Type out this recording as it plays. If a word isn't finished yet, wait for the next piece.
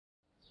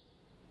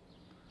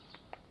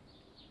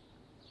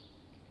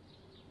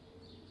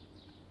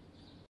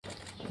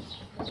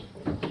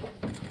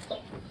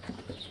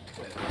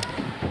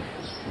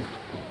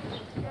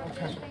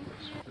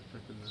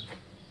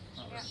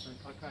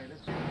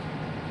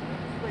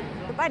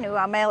The Bhanu,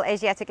 our male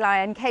Asiatic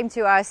lion, came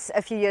to us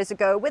a few years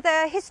ago with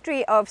a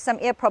history of some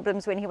ear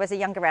problems when he was a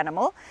younger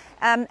animal.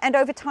 And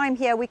over time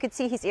here, we could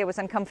see his ear was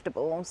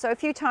uncomfortable. So a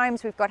few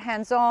times we've got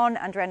hands-on,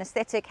 under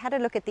anesthetic, had a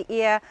look at the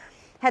ear,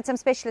 had some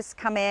specialists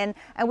come in,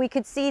 and we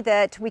could see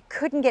that we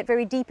couldn't get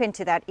very deep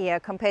into that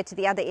ear compared to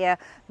the other ear.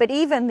 But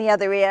even the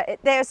other ear,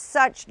 they're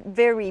such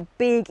very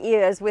big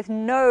ears with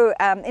no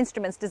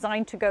instruments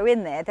designed to go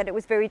in there that it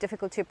was very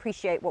difficult to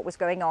appreciate what was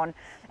going on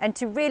and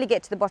to really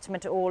get to the bottom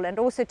of it all, and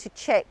also to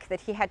check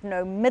that he had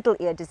no middle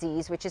ear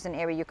disease, which is an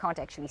area you can't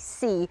actually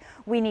see.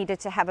 We needed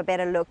to have a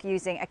better look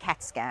using a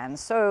CAT scan.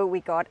 So we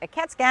got a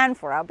CAT scan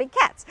for our big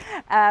cats.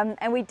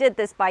 And we did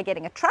this by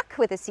getting a truck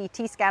with a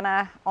CT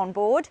scanner on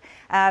board,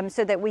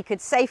 so that we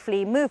could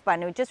safely move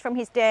Bhanu just from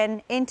his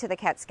den into the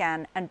CAT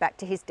scan and back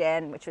to his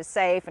den, which was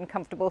safe and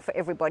comfortable for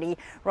everybody,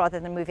 rather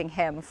than moving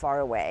him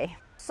far away.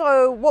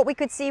 So what we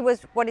could see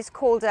was what is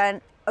called an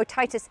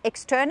otitis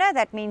externa.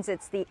 That means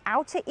it's the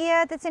outer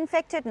ear that's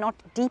infected, not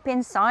deep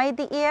inside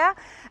the ear.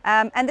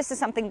 And this is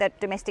something that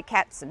domestic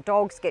cats and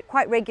dogs get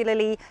quite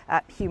regularly,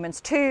 humans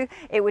too.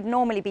 It would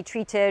normally be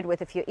treated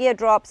with a few ear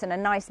drops and a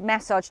nice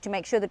massage to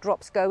make sure the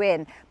drops go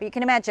in. But you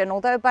can imagine,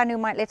 although Bhanu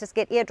might let us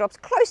get ear drops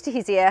close to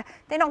his ear,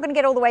 they're not going to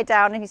get all the way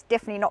down, and he's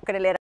definitely not going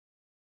to let